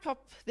is stuck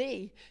up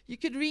there. You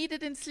can read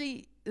it and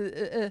speak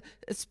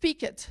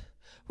it.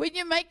 When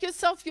you make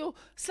yourself your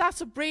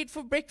slice of bread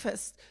for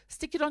breakfast,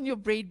 stick it on your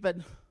bread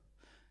bin.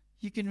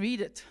 You can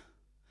read it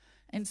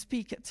and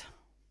speak it.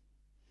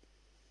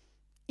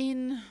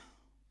 In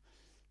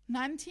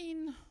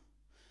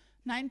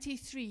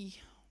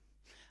 1993,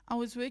 I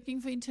was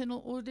working for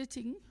internal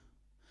auditing.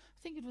 I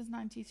think it was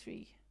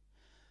 93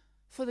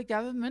 for the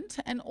government,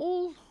 and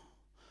all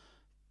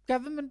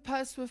government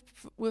posts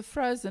were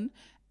frozen,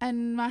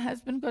 and my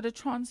husband got a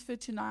transfer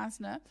to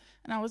Knysna,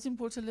 and I was in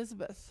Port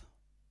Elizabeth.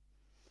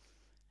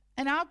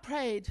 And I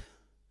prayed,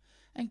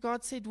 and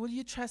God said, will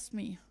you trust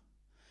me?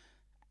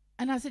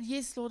 And I said,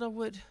 yes, Lord, I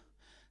would.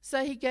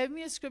 So he gave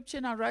me a scripture,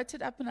 and I wrote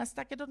it up, and I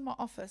stuck it on my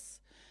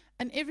office.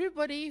 And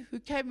everybody who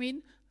came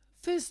in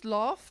first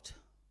laughed,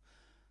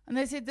 and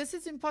they said, this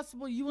is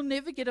impossible, you will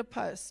never get a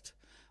post.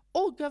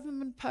 All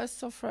government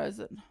posts are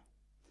frozen.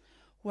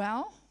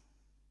 Well,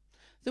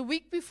 the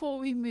week before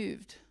we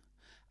moved,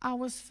 I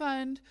was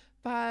phoned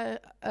by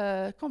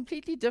a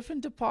completely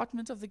different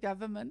department of the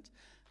government.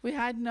 We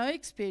had no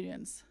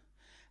experience.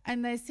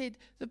 And they said,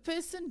 the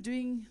person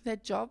doing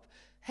that job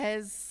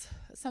has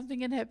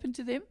something had happened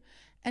to them,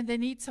 and they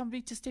need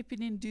somebody to step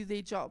in and do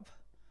their job.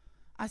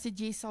 I said,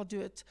 yes, I'll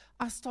do it.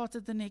 I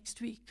started the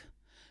next week.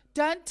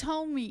 Don't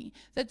tell me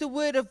that the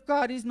word of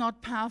God is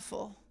not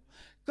powerful.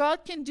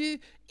 God can do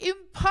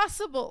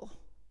impossible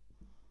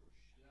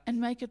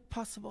and make it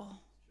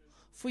possible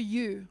for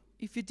you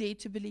if you dare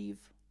to believe.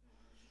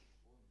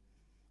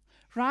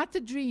 Write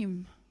the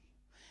dream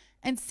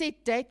and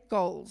set date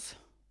goals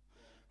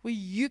where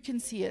you can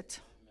see it.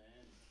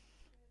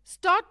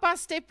 Start by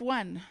step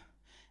 1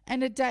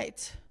 and a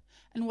date.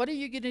 And what are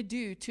you going to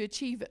do to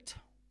achieve it?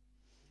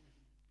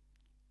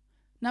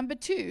 Number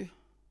 2,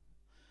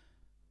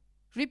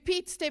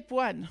 repeat step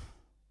 1.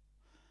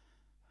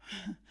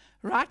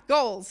 Write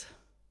goals.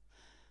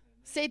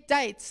 Set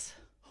dates.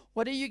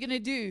 What are you going to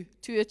do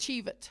to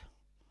achieve it?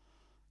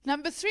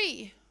 Number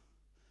 3,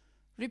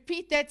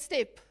 repeat that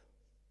step.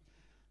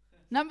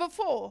 Number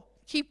 4,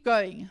 keep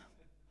going.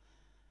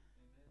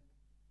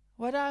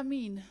 What do I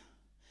mean?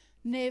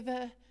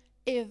 Never,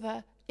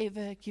 ever,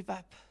 ever give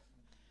up.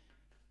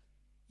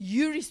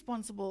 You're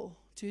responsible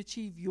to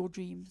achieve your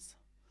dreams.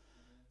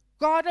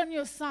 God on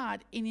your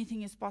side,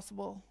 anything is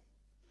possible.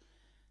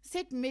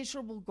 Set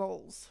measurable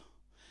goals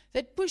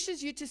that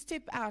pushes you to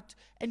step out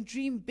and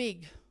dream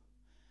big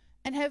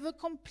and have a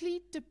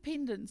complete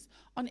dependence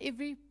on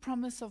every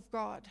promise of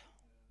God.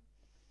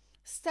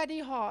 Study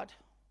hard,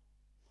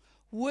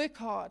 work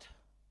hard,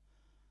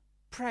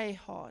 pray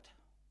hard.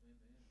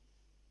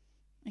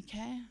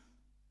 Okay?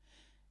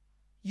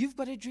 You've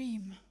got a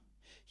dream.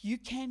 You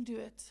can do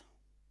it.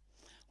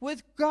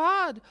 With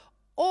God,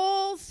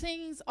 all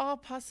things are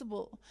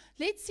possible.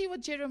 Let's see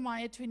what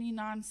Jeremiah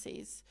 29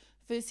 says,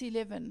 verse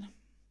 11.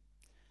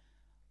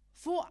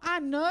 For I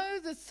know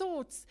the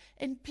thoughts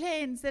and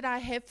plans that I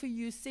have for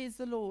you, says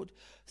the Lord.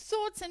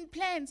 Thoughts and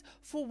plans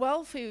for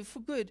welfare, for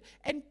good,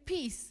 and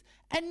peace,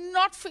 and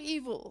not for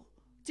evil,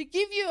 to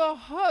give you a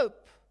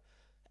hope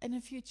and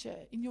a future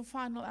in your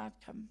final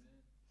outcome.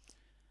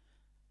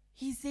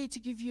 He's there to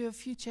give you a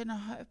future and a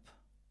hope.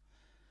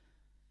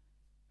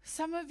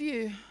 Some of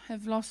you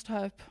have lost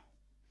hope.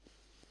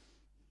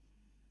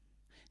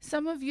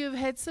 Some of you have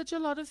had such a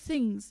lot of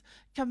things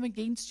come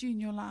against you in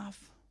your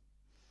life.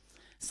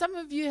 Some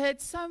of you had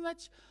so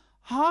much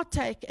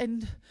heartache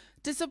and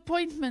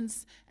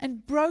disappointments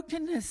and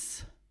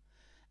brokenness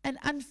and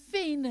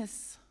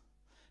unfairness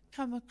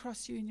come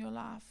across you in your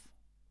life.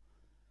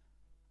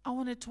 I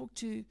want to talk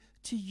to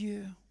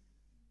you.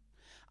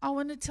 I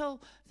want to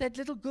tell that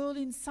little girl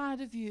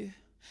inside of you,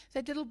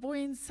 that little boy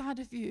inside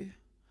of you,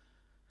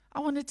 I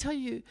want to tell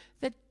you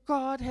that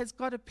God has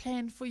got a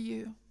plan for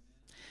you.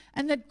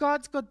 And that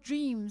God's got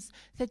dreams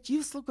that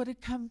you've still got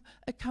to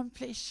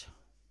accomplish.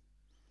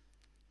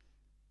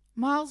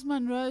 Miles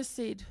Monroe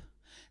said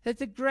that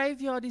the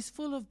graveyard is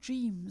full of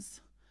dreams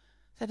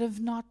that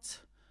have not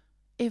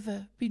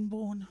ever been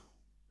born.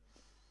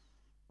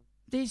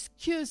 There's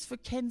cures for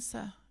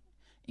cancer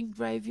in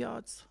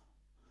graveyards.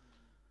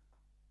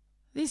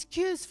 There's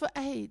cures for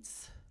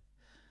AIDS.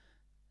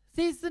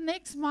 There's the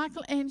next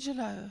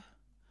Michelangelo.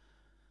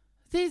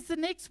 There's the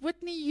next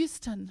Whitney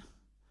Houston.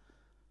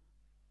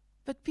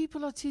 But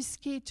people are too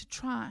scared to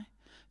try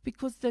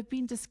because they've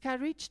been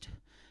discouraged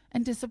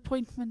and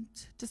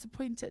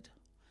disappointed.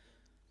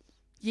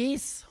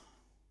 Yes,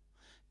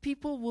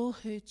 people will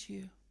hurt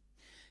you.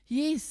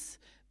 Yes,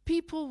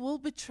 people will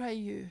betray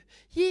you.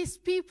 Yes,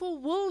 people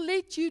will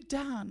let you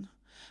down.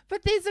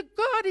 But there's a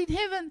God in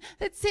heaven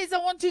that says, I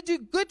want to do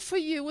good for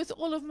you with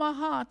all of my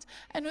heart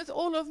and with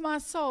all of my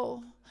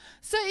soul.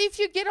 So if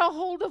you get a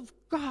hold of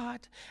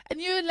God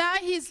and you allow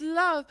His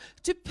love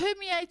to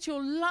permeate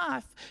your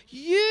life,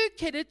 you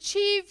can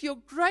achieve your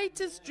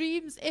greatest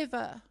dreams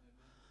ever.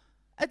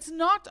 It's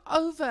not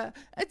over.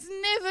 It's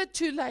never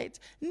too late.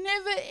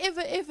 Never,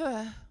 ever,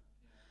 ever.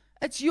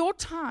 It's your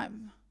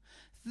time.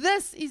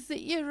 This is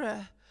the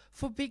era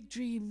for big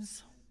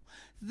dreams.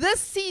 This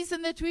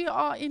season that we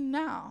are in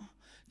now,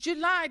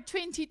 July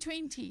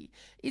 2020,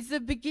 is the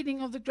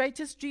beginning of the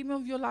greatest dream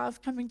of your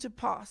life coming to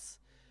pass.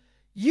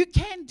 You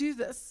can do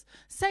this.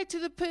 Say to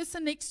the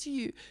person next to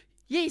you,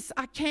 yes,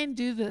 I can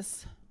do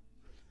this.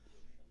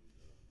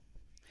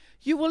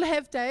 You will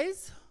have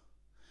days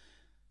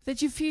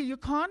that you feel you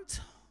can't.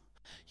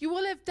 You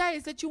will have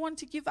days that you want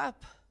to give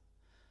up.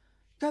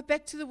 Go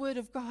back to the Word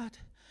of God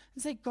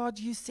and say, God,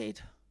 you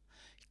said.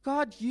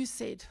 God, you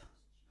said.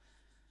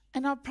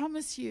 And I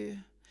promise you,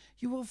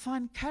 you will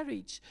find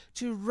courage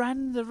to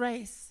run the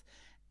race.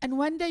 And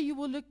one day you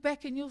will look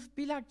back and you'll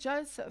be like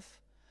Joseph.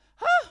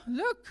 Oh,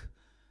 look,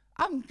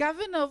 I'm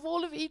governor of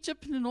all of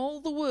Egypt and all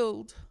the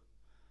world.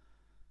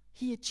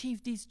 He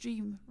achieved his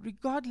dream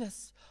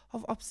regardless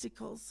of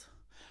obstacles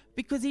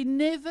because he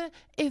never,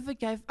 ever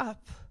gave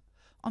up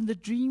on the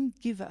dream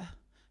giver,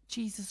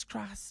 Jesus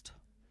Christ.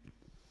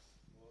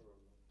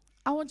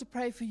 I want to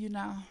pray for you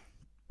now.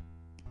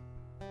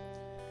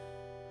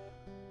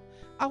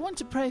 I want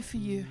to pray for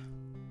you.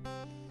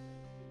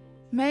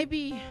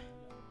 Maybe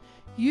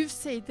you've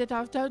said that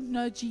I don't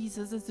know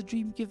Jesus as the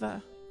dream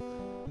giver.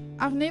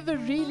 I've never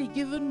really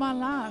given my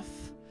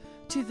life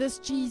to this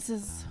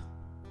Jesus.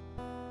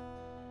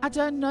 I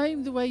don't know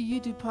Him the way you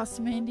do,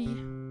 Pastor Mandy.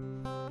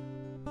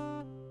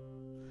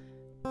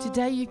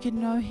 Today you can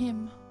know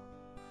Him.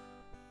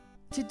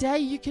 Today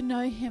you can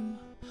know Him.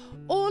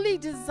 All He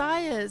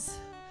desires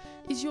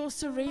is your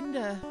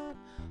surrender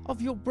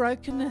of your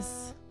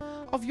brokenness,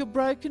 of your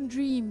broken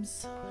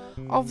dreams,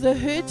 of the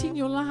hurt in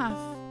your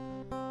life,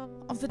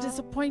 of the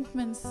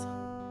disappointments.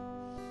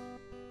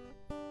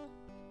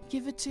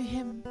 Give it to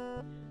Him.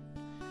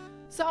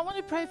 So I want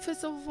to pray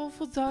first of all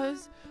for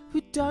those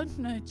who don't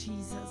know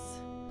Jesus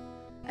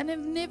and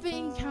have never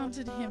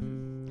encountered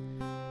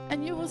Him.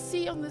 And you will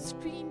see on the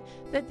screen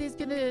that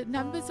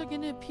numbers are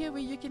going to appear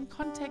where you can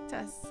contact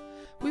us.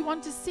 We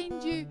want to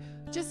send you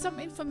just some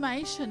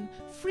information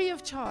free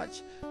of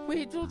charge where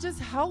it will just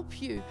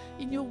help you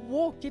in your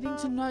walk getting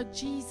to know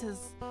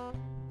Jesus,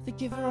 the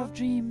giver of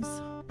dreams.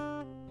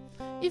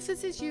 If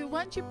this is you,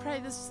 won't you pray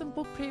this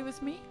simple prayer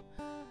with me?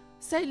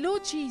 Say,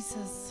 Lord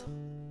Jesus,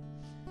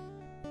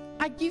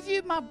 I give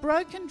you my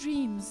broken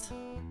dreams.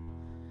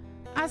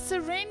 I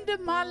surrender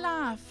my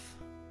life.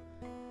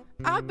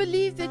 I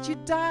believe that you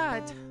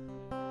died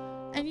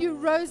and you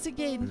rose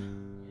again.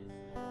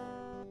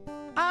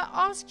 I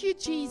ask you,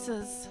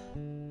 Jesus,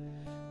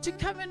 to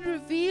come and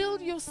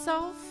reveal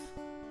yourself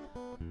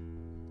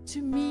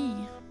to me.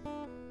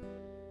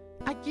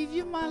 I give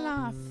you my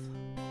life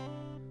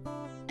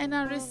and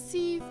I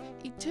receive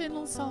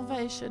eternal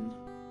salvation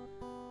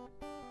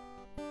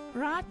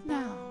right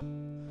now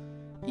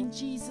in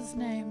Jesus'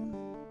 name.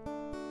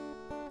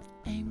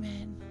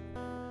 Amen.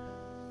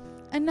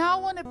 And now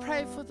I want to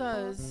pray for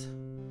those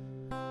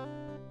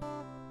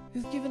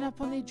who've given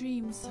up on their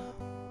dreams,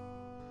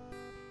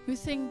 who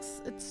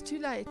thinks it's too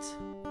late,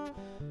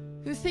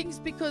 who thinks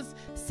because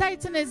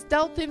Satan has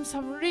dealt them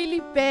some really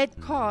bad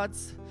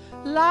cards,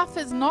 life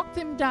has knocked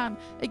them down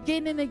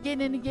again and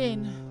again and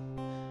again.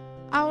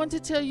 I want to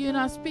tell you, and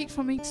I speak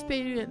from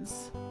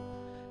experience,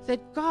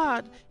 that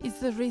God is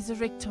the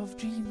resurrector of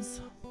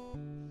dreams.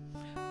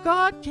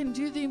 God can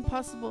do the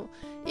impossible.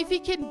 If He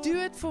can do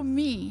it for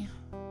me,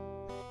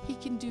 He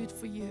can do it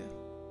for you.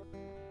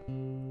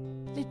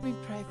 Let me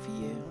pray for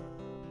you.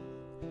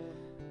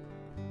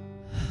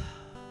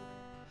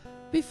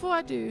 Before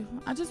I do,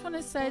 I just want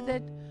to say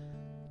that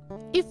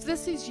if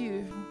this is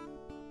you,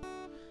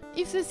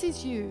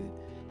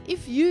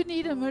 if you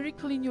need a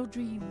miracle in your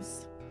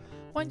dreams,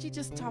 won't you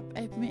just type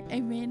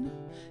amen,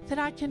 that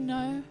I can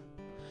know?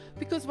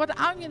 Because what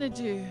I'm going to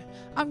do,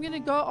 I'm going to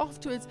go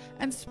afterwards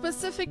and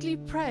specifically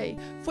pray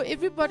for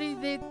everybody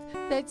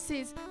that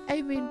says,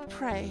 Amen,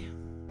 pray.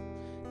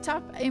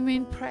 Type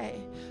Amen,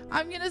 pray.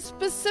 I'm going to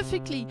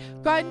specifically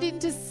go and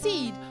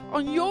intercede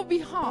on your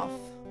behalf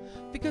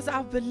because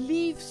I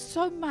believe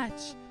so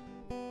much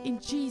in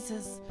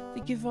Jesus,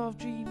 the giver of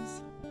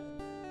dreams.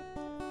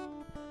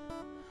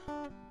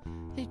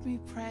 Let me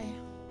pray.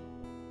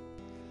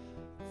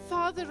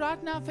 Father,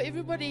 right now for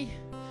everybody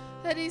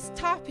that is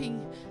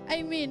typing,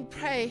 Amen,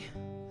 pray.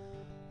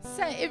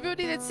 Say,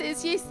 everybody that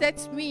says, yes,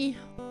 that's me.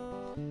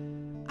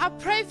 I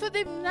pray for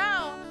them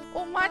now,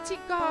 Almighty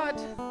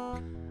God.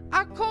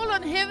 I call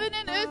on heaven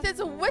and earth as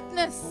a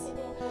witness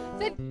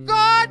that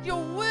God,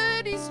 your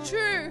word is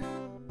true.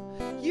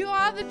 You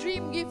are the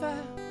dream giver.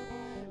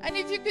 And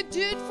if you could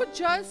do it for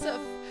Joseph,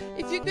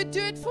 if you could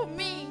do it for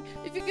me,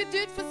 if you could do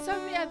it for so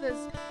many others,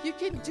 you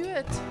can do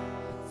it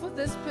for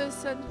this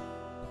person.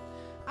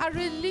 I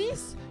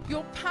release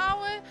your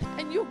power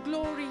and your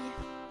glory,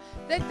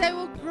 that they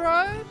will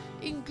grow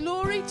in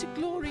glory to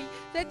glory,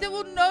 that they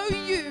will know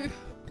you,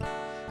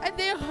 and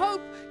their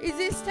hope is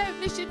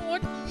established in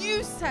what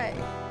you say,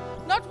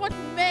 not what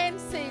man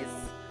says.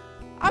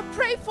 I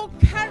pray for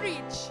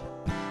courage.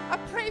 I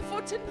pray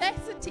for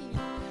tenacity.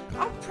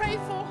 I pray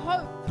for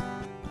hope.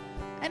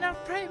 And I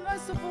pray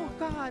most of all,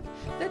 God,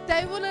 that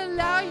they will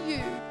allow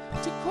you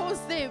to cause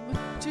them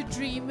to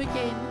dream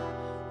again,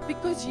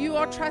 because you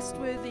are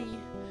trustworthy.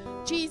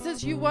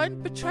 Jesus, you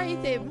won't betray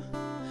them.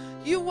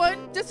 You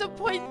won't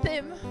disappoint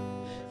them.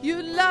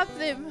 You love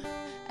them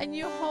and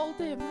you hold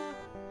them.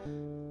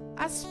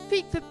 I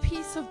speak the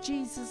peace of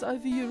Jesus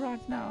over you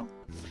right now.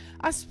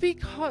 I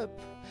speak hope,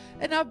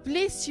 and I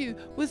bless you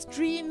with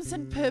dreams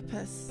and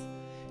purpose.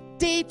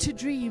 Dare to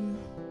dream.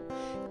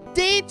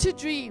 Dare to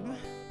dream.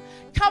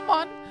 Come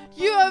on,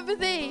 you over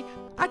there,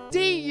 I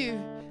dare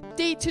you.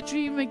 Dare to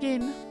dream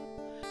again.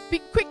 Be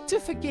quick to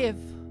forgive.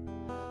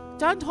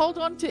 Don't hold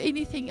on to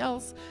anything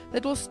else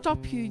that will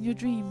stop you in your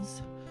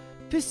dreams.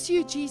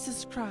 Pursue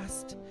Jesus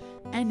Christ,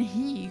 and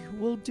He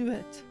will do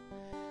it.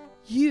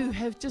 You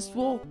have just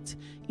walked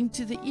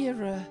into the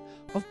era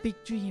of big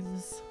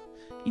dreams.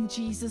 In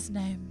Jesus'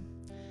 name,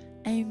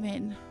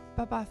 amen.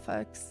 Bye-bye,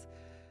 folks.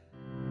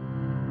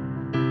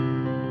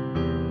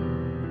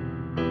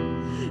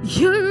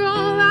 You